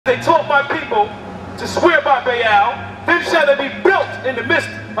They taught my people to swear by Baal, then shall they be built in the midst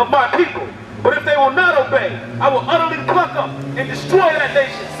of my people. But if they will not obey, I will utterly pluck up and destroy that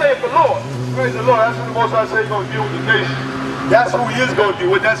nation, saith the Lord. Praise the Lord. That's what the Most High says he's going to deal with the nation. That's who he is going to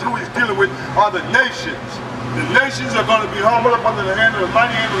deal with. That's who he's dealing with are the nations. The nations are going to be humbled up under the hand of the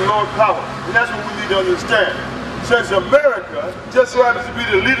mighty hand of the Lord's power. And that's what we need to understand. Since America just so happens to be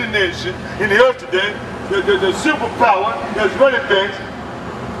the leading nation in the earth today, the superpower that's running things,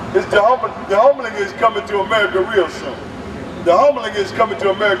 the humbling is coming to America real soon. The humbling is coming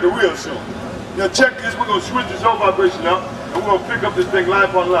to America real soon. Now check this, we're going to switch this whole vibration out, and we're going to pick up this thing line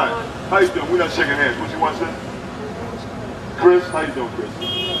upon line. How you doing? We're not shaking hands. What you want to say? Chris, how you doing, Chris?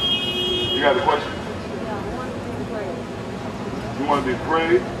 You got a question? You want to be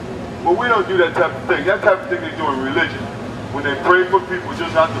prayed? Well, we don't do that type of thing. That type of thing they do in religion. When they pray for people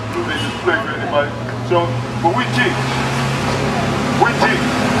just out the blue, they just pray for anybody. So, but we teach. We teach.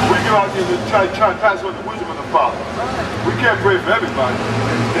 We go out there and try to pass on the wisdom of the Father. We can't pray for everybody,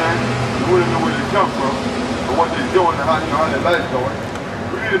 understand? We wouldn't know where they come from, or what they're doing, and how their life's going.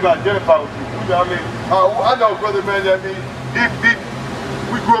 We need to identify with people. You know what I mean? I know a brother, man, that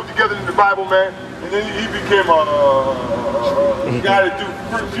we grew up together in the Bible, man, and then he became a guy that do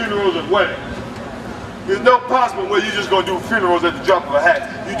funerals and weddings. There's no possible way you're just going to do funerals at the drop of a hat.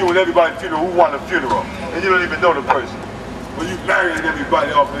 You're doing everybody's funeral who want a funeral, and you don't even know the person. Well, you marrying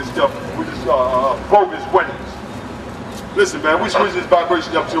everybody off this stuff with this bogus weddings. Listen, man, we switch this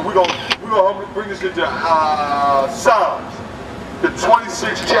vibration up to we're gonna bring this into Psalms, the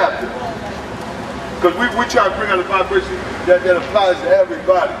 26th chapter, because we try to bring out a vibration that applies to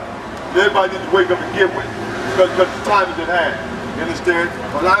everybody. Everybody needs to wake up and get with it, because the time is at hand. You understand?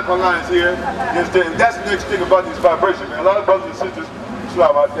 A line is here. You understand? And that's the next thing about this vibration, man. A lot of brothers and sisters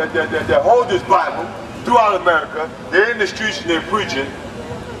that hold this Bible throughout America, they're in the streets and they're preaching,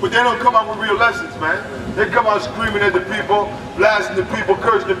 but they don't come out with real lessons, man. They come out screaming at the people, blasting the people,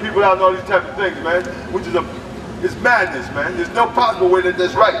 cursing the people out, and all these type of things, man, which is it's madness, man. There's no possible way that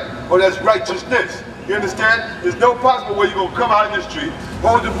that's right, or that's righteousness. You understand? There's no possible way you're going to come out in the street,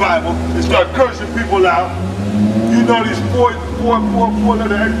 hold the Bible, and start cursing people out. You know these four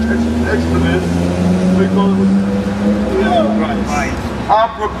letter expletives.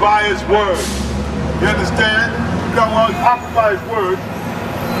 Opera by his word. You understand? You don't want to occupy his word.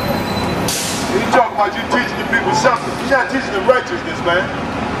 And you talk about you teaching the people something. You're not teaching them righteousness, man.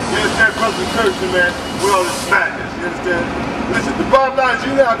 You understand? Brothers and cursing, man, with all this madness. You understand? Listen, the bottom line is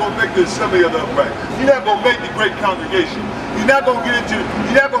you're not going to make the assembly of the upright. You're not going to make the great congregation. You're not going to get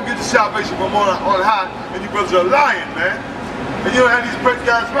the salvation from on high, and you brothers are lying, man. And you don't have these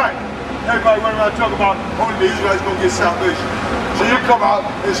breakdowns right. Everybody running around talking about only the Israelites going to get salvation. So you come out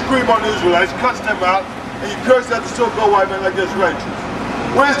and scream on the Israelites, cuss them out, and you curse at the so-called white man like that's righteous.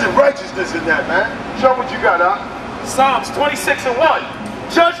 Where's the righteousness in that, man? Show what you got, huh? Psalms 26 and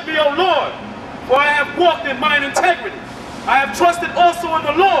 1. Judge me, O Lord, for I have walked in mine integrity. I have trusted also in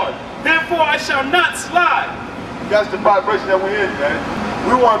the Lord, therefore I shall not slide. That's the vibration that we're in, man.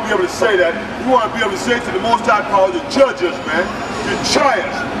 We want to be able to say that. We want to be able to say to the Most High Power to judge us, man, to try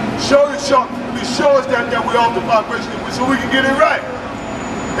us. Show us that we're off the vibration so we can get it right.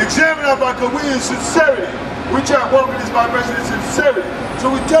 Examine our vibration, because we're in sincerity. We try to walk in this vibration in sincerity. So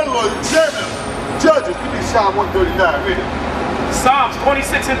we tell the Lord, examine us, judge us. Give me Psalm 139, read it. Psalms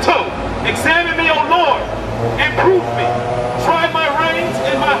 26 and 2. Examine me, O Lord, and prove me. Try my reins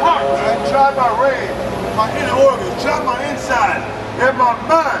and my heart. Right? Try my reins, my inner organs, try my inside and my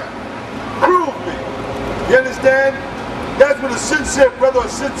mind. Prove me. You understand? That's what a sincere brother or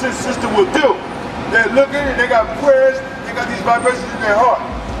sincere sister will do. They're looking and they got prayers, they got these vibrations in their heart.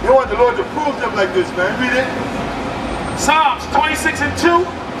 They want the Lord to prove them like this, man. Read it. Psalms 26 and 2.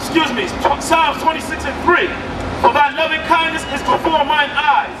 Excuse me. Psalms 26 and 3. For thy loving kindness is before mine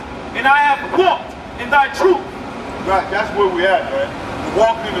eyes, and I have walked in thy truth. Right, that's where we at, man.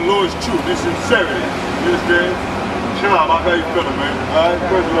 Walking in the Lord's truth, in sincerity. You understand? Shalom, how you feeling, man? All right,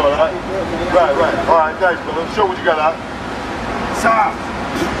 praise the Lord, all right? Right. All right, nice, brother. Show what you got out. Psalm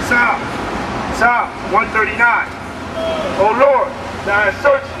 139. O Lord, thou hast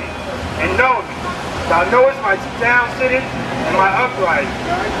searched me and known me. Thou knowest my down sitting and my upright.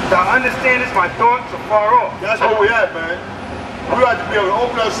 Thou understandest my thoughts afar off. That's where we at, man. We got to be able to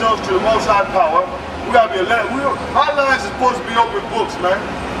open ourselves to the Most High Power. We got to be our lives are supposed to be open books, man.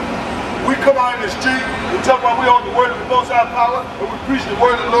 We come out in the street, we talk about we own the word of the Most High Power, and we preach the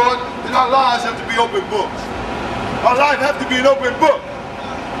word of the Lord, then our lives have to be open books. Our life has to be an open book.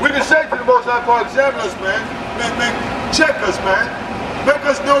 We can say to the Most High Power, examine us, man. Check us, man. Make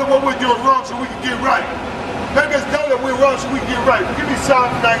us know what we're doing wrong so we can get right. Make us know that we're wrong so we can get right. Give me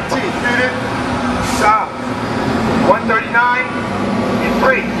Psalm 19. Read it. Psalm 139 and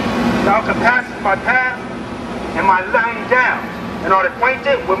 3. Thou compassest my path and my lying down, and art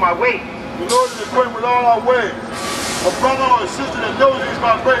acquainted with my ways. The Lord is acquainted with all our ways. A brother or a sister that knows these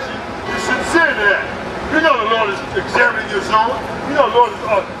vibrations is sincere to that. You know the Lord is examining your soul. You know the Lord is,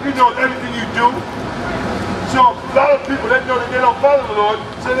 He knows everything you do. So a lot of people, they know that they don't follow the Lord,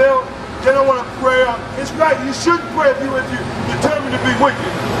 so they don't want to pray. It's right, you shouldn't pray if you're determined to be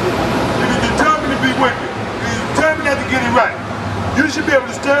wicked. If you're determined to be wicked, if you're determined not to get it right, you should be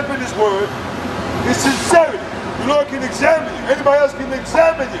able to stand up in His word in sincerity. The Lord can examine you. Anybody else can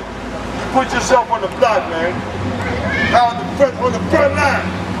examine you. You put yourself on the block, man. On the front line.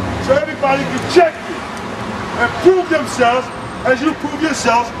 So everybody can check you and prove themselves as you prove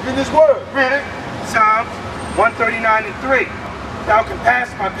yourselves in His word. Read it. Psalms 139 and 3. Thou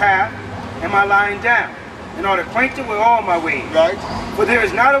compassest my path and my lying down, and art acquainted with all my ways. Right. For there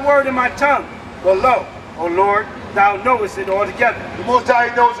is not a word in my tongue, but lo, O Lord, thou knowest it altogether. The Most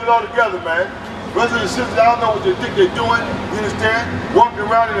High knows it all together, man. Brothers and sisters, I don't know what they think they're doing, you understand? Walking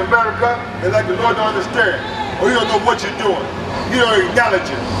around in America, and like the Lord don't understand. Or you don't know what you're doing. You don't acknowledge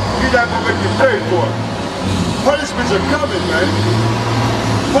it. He's not going to make you pay for it. Punishments are coming, man.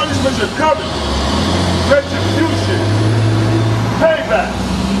 Punishments are coming. Retribution. Payback.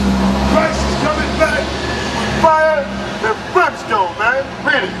 Christ is coming back with fire and brimstone, man.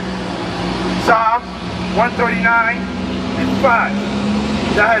 Read it. Psalm 139 and 5.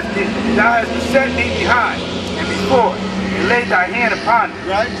 Thou hast beset me behind and before, and laid thy hand upon me.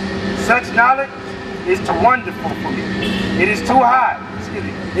 Right? Such knowledge is too wonderful for me. It is too high. Excuse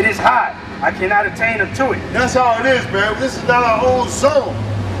me. It is high. I cannot attain unto it. That's how it is, man. This is not our own zone.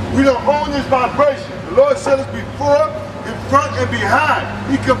 We don't own this vibration. The Lord set us before, in front, and behind.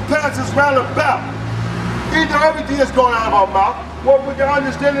 He compares us round about. He knows everything that's going on in our mouth. What with the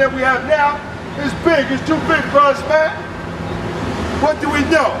understanding that we have now is big. It's too big for us, man. What do we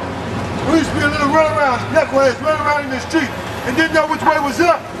know? We used to be a little runaround, knuckleheads running around in the street and didn't know which way was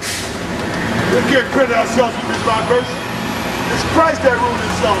up. We can't credit ourselves with this vibration. It's Christ that rules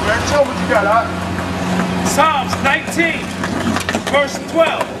this song, man. Show what you got, huh? Psalms 19, verse 12.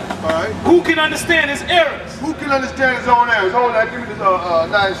 All right. Who can understand his errors? Who can understand his own errors? Hold on, give me this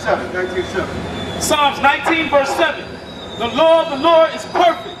 19:7. Psalms 19, verse 7. The law of the Lord is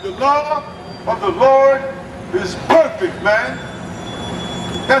perfect. The law of the Lord is perfect, man.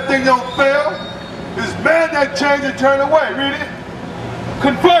 That thing don't fail. It's man that change and turn away. Read it.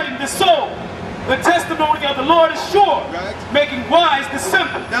 Converting the soul. The testimony of the Lord is sure, Right. making wise the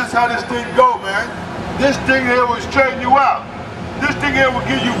simple. That's how this thing go, man. This thing here will straighten you out. This thing here will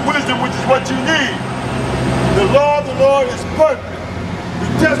give you wisdom, which is what you need. The law of the Lord is perfect.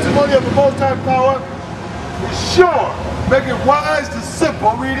 The testimony of the Most High power is sure, making wise the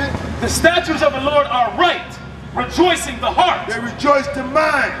simple. Read it. The statutes of the Lord are right, rejoicing the heart. They rejoice the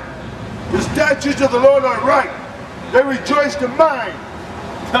mind. The statutes of the Lord are right. They rejoice the mind.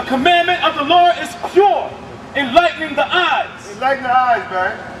 The commandment of the Lord is pure, enlightening the eyes. Enlighten the eyes,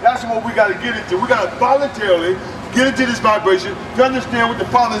 man. That's what we got to get into. We got to voluntarily get into this vibration to understand what the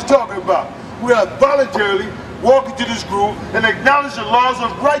Father is talking about. We got to voluntarily walk into this groove and acknowledge the laws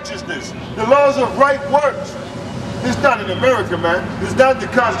of righteousness, the laws of right works. It's not in America, man. It's not in the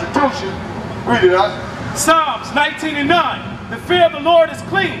Constitution. Read it out. Psalms 19 and 9. The fear of the Lord is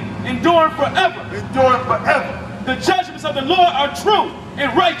clean, enduring forever. Enduring forever. The judgments of the Lord are true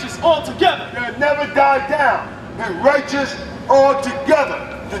and righteous altogether. They'll never die down. And righteous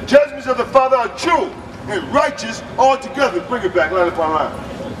altogether. The judgments of the Father are true and righteous altogether. Bring it back, line upon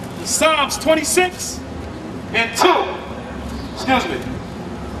line. Psalms 26 and 2. Excuse me.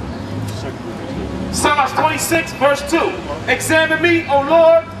 Psalms 26 verse 2. Examine me, O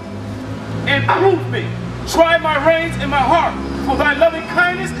Lord, and prove me. Try my reins and my heart, for thy loving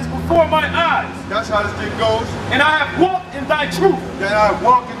kindness is before my eyes. That's how this thing goes. And I have walked in thy truth. That I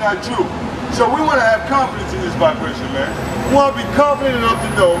walk in thy truth. So we want to have confidence in this vibration, man. We want to be confident enough to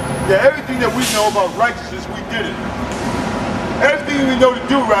know that everything that we know about righteousness, we did it. Everything we know to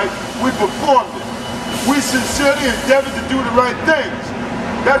do right, we performed it. We sincerely endeavored to do the right things.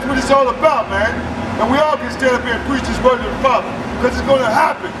 That's what it's all about, man. And we all can stand up here and preach this word to the Father, because it's going to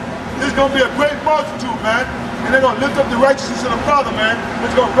happen. There's going to be a great multitude, man. And they're going to lift up the righteousness of the Father, man.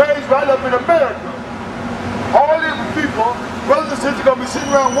 It's going to raise right up in America. All these people, brothers and sisters, are going to be sitting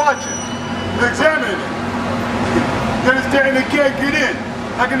around watching and examining it. You understand? They can't get in.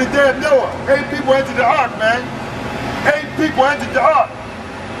 Like in the day of Noah, 8 people entered the ark, man. 8 people entered the ark.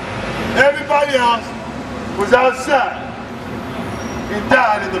 Everybody else was outside and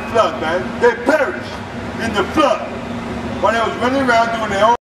died in the flood, man. They perished. in the flood while they was running around doing their own